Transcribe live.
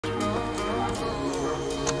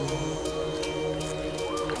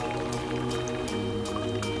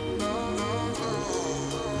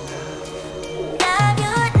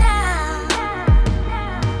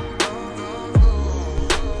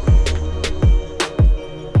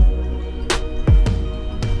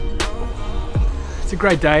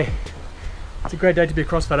great day. It's a great day to be a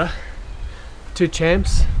CrossFitter. Two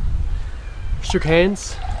champs, shook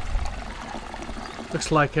hands.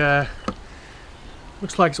 Looks like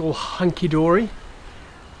it's all hunky-dory.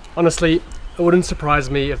 Honestly, it wouldn't surprise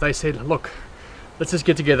me if they said, look, let's just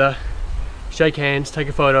get together, shake hands, take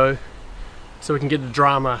a photo, so we can get the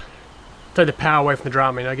drama, take the power away from the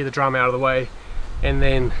drama, you know, get the drama out of the way, and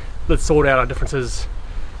then let's sort out our differences,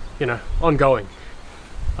 you know, ongoing.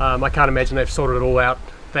 I can't imagine they've sorted it all out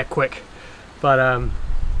that quick, but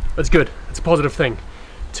it's good. It's a positive thing.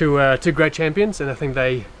 Two great champions, and I think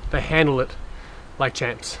they handle it like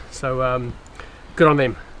champs. So good on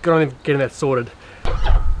them. Good on them getting that sorted.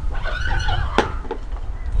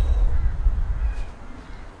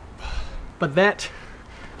 But that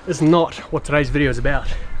is not what today's video is about.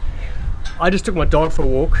 I just took my dog for a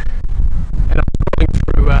walk, and I was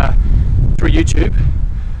scrolling through YouTube,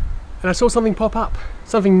 and I saw something pop up,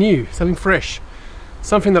 something new, something fresh,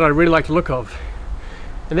 something that I really like the look of,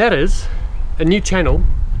 and that is a new channel,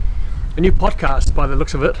 a new podcast by the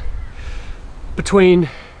looks of it, between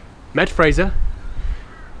Mat Fraser,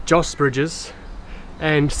 Josh Bridges,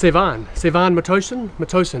 and Sevan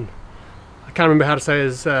Matosin. I can't remember how to say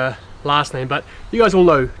his last name, but you guys all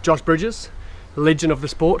know Josh Bridges, legend of the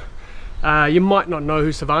sport. You might not know who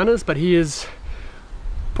Sevan is, but he is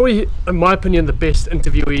probably, in my opinion, the best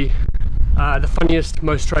interviewee, the funniest,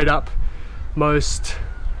 most straight up,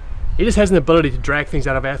 he just has an ability to drag things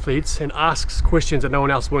out of athletes and asks questions that no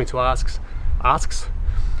one else is willing to ask.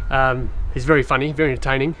 He's very funny, very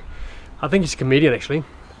entertaining. I think he's a comedian actually.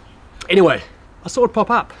 Anyway, I saw it pop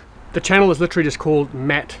up. The channel is literally just called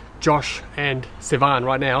Matt, Josh and Sevan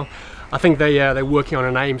right now. I think they're working on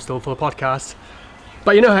a name still for the podcast.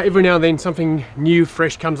 But you know how every now and then something new,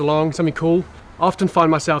 fresh comes along, something cool? I often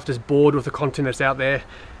find myself just bored with the content that's out there,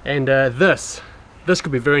 and this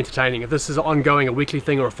could be very entertaining. If this is ongoing, a weekly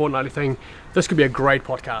thing or a fortnightly thing, this could be a great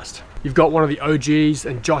podcast. You've got one of the OGs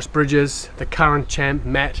and Josh Bridges, the current champ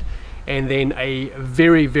Matt, and then a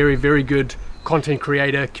very, very, very good content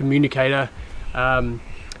creator, communicator,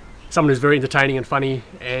 someone who's very entertaining and funny,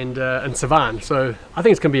 and Sevan. So I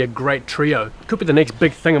think it's going to be a great trio. Could be the next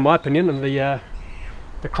big thing in my opinion in the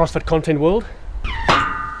CrossFit content world.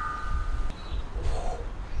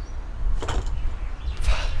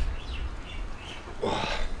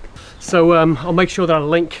 So I'll make sure that I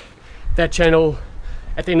link that channel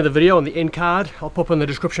at the end of the video on the end card. I'll pop in the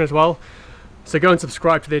description as well. So go and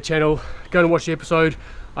subscribe to their channel, go and watch the episode.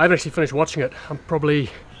 I haven't actually finished watching it.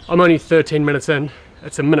 I'm only 13 minutes in.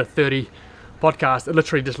 It's a minute 30 podcast. It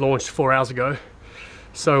literally just launched 4 hours ago.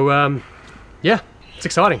 So yeah, it's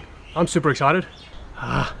exciting. I'm super excited.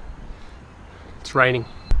 It's raining.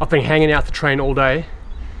 I've been hanging out the train all day,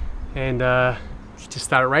 and it just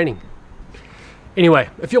started raining. Anyway,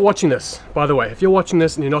 if you're watching this, by the way, if you're watching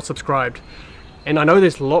this and you're not subscribed, and I know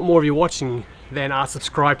there's a lot more of you watching than are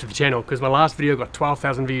subscribed to the channel, because my last video got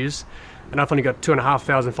 12,000 views and I've only got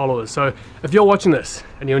 2,500 followers. So if you're watching this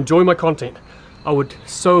and you enjoy my content, I would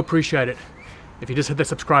so appreciate it if you just hit the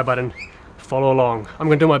subscribe button, follow along. I'm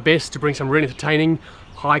going to do my best to bring some really entertaining,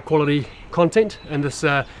 high quality content in this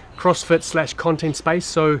CrossFit / content space,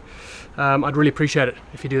 so I'd really appreciate it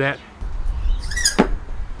if you do that.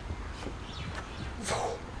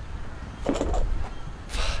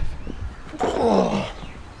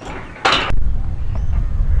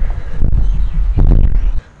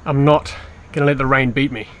 I'm not gonna let the rain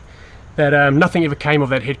beat me. That nothing ever came of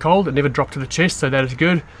that head cold. It never dropped to the chest, so that is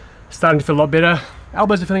good. Starting to feel a lot better.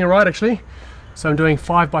 Elbows are feeling alright actually. So I'm doing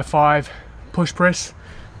 5x5 push press.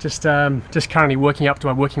 Just currently working up to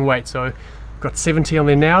my working weight. So got 70 on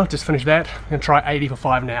there now. Just finished that. I'm gonna try 80 for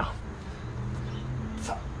 5 now.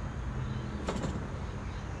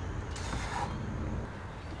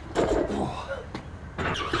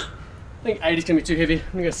 I think 80 is gonna be too heavy.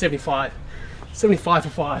 I'm gonna go 75. 75 for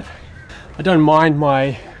 5. I don't mind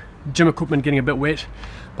my gym equipment getting a bit wet,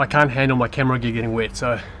 but I can't handle my camera gear getting wet,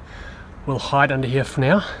 so we'll hide under here for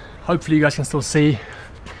now. Hopefully you guys can still see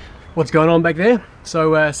what's going on back there.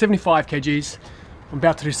 So 75 kgs. I'm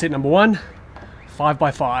about to do set number 1,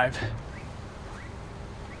 5x5.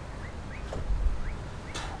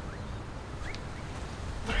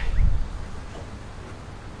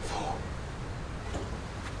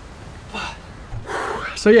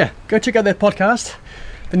 So yeah, go check out that podcast,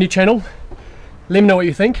 the new channel. Let me know what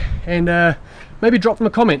you think, and maybe drop them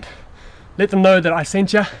a comment. Let them know that I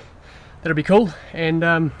sent you. That'd be cool, and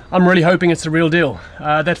I'm really hoping it's the real deal.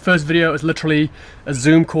 That first video is literally a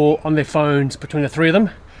Zoom call on their phones between the three of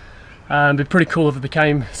them. It'd be pretty cool if it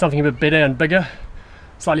became something a bit better and bigger,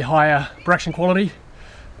 slightly higher production quality.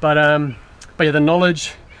 But yeah, the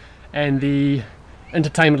knowledge and the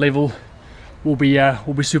entertainment level will be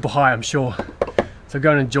super high, I'm sure. So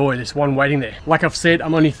go and enjoy this one waiting there. Like I've said,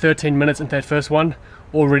 I'm only 13 minutes into that first one,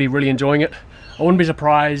 already really enjoying it. I wouldn't be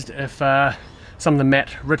surprised if some of the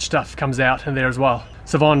Mat Rich stuff comes out in there as well.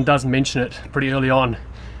 Sivan does mention it pretty early on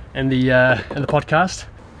in the podcast.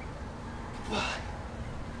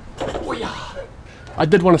 I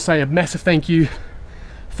did want to say a massive thank you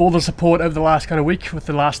for all the support over the last kind of week with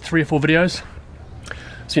the last 3 or 4 videos.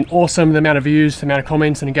 It's been awesome, the amount of views, the amount of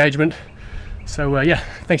comments and engagement. So yeah,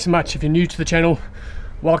 thanks so much. If you're new to the channel,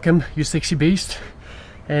 welcome, you sexy beast.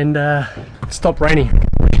 And stop raining.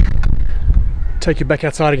 Take you back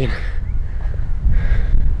outside again.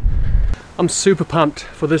 I'm super pumped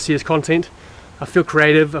for this year's content. I feel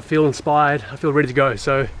creative, I feel inspired, I feel ready to go.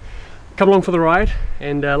 So come along for the ride,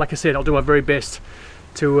 and like I said, I'll do my very best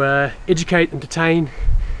to educate, entertain,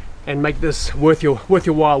 and make this worth your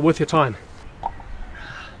while, worth your time.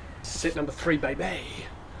 Set number 3, baby.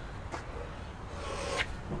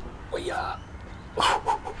 We are.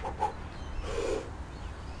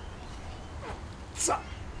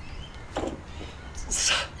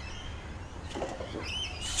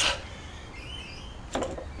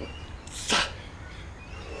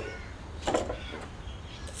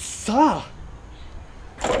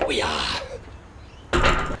 We are.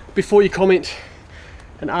 Before you comment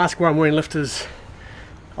and ask where I'm wearing lifters,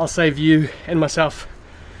 I'll save you and myself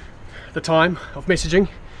the time of messaging.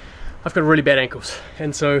 I've got really bad ankles,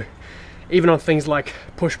 and so even on things like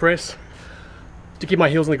push press, to keep my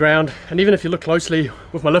heels on the ground, and even if you look closely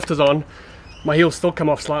with my lifters on, my heels still come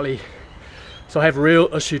off slightly. So I have a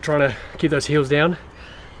real issue trying to keep those heels down.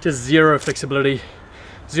 Just zero flexibility,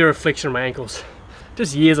 zero flexion in my ankles.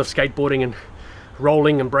 Just years of skateboarding and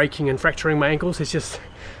rolling and breaking and fracturing my ankles. It's just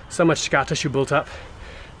so much scar tissue built up.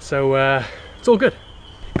 So it's all good.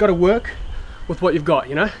 Got to work with what you've got,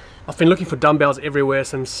 you know. I've been looking for dumbbells everywhere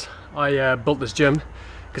since I built this gym,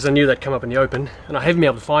 because I knew they'd come up in the open, and I haven't been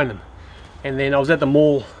able to find them. And then I was at the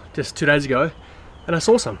mall just 2 days ago, and I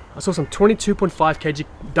saw some 22.5 kg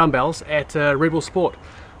dumbbells at Red Bull Sport.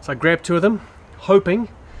 So I grabbed 2 of them, hoping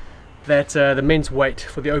that the men's weight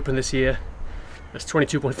for the open this year is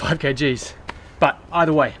 22.5 kgs. But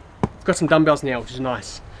either way, I've got some dumbbells now, which is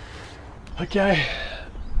nice. Okay,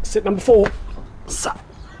 set number 4.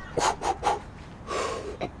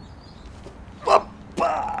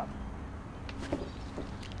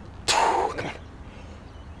 Come on.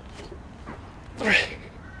 3,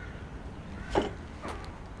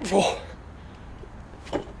 4,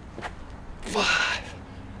 5.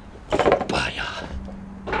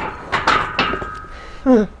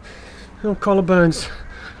 Oh, collarbones.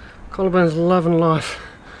 Collarbones loving life.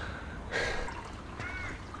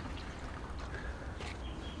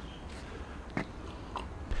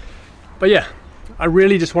 But yeah, I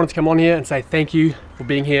really just wanted to come on here and say thank you for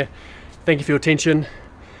being here. Thank you for your attention.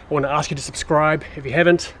 I want to ask you to subscribe if you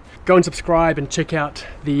haven't. Go and subscribe and check out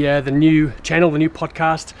the new channel, the new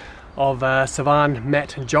podcast of Sivan,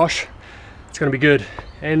 Mat and Josh. It's going to be good.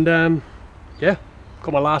 And yeah,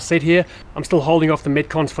 got my last set here. I'm still holding off the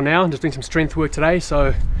Metcons for now. I'm just doing some strength work today,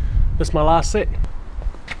 so this is my last set.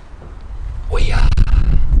 We are.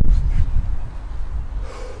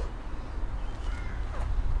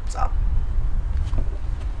 What's up?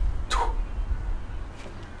 2,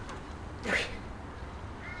 3,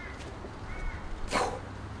 4,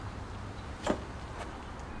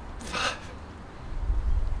 5.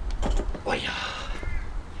 We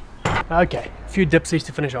are. Okay, a few dipsies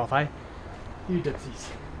to finish off, eh? A few dipsies.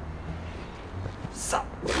 Sup.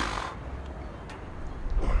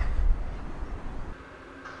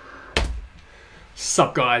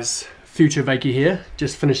 Sup guys, future Wykie here,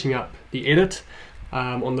 just finishing up the edit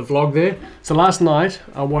on the vlog there. So last night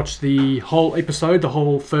I watched the whole episode, the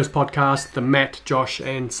whole first podcast, the Mat, Josh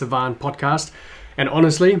and Sivan podcast, and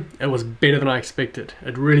honestly it was better than I expected.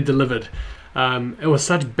 It really delivered. It was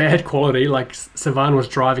such bad quality, like Sivan was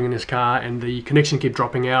driving in his car and the connection kept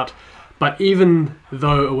dropping out, but even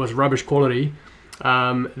though it was rubbish quality,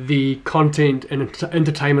 the content and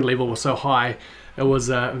entertainment level was so high. It was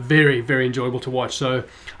very, very enjoyable to watch. So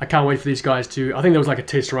I can't wait for these guys to, I think there was like a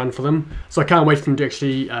test run for them. So I can't wait for them to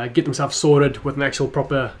actually get themselves sorted with an actual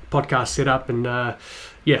proper podcast setup. And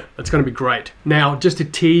yeah, it's going to be great. Now, just to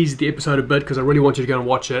tease the episode a bit, because I really want you to go and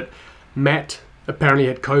watch it, Mat apparently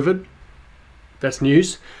had COVID. That's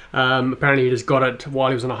news. Apparently he just got it while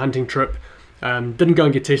he was on a hunting trip. Didn't go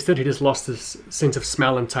and get tested. He just lost his sense of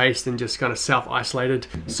smell and taste and just kind of self-isolated.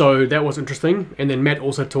 So that was interesting. And then Mat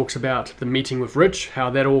also talks about the meeting with Rich,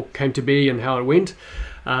 how that all came to be and how it went.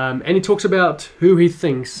 And he talks about who he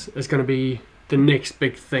thinks is going to be the next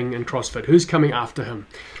big thing in CrossFit. Who's coming after him?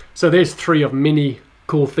 So there's 3 of many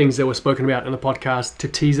cool things that were spoken about in the podcast to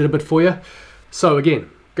tease it a bit for you. So again,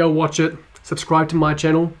 go watch it, subscribe to my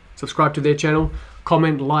channel, subscribe to their channel,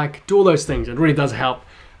 comment, like, do all those things. It really does help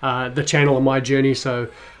the channel and my journey, so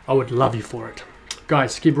I would love you for it.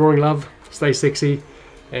 Guys, keep roaring love, stay sexy,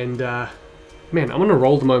 and man, I'm on a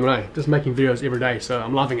roll at the moment, just making videos every day, so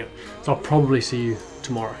I'm loving it. So I'll probably see you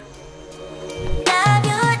tomorrow.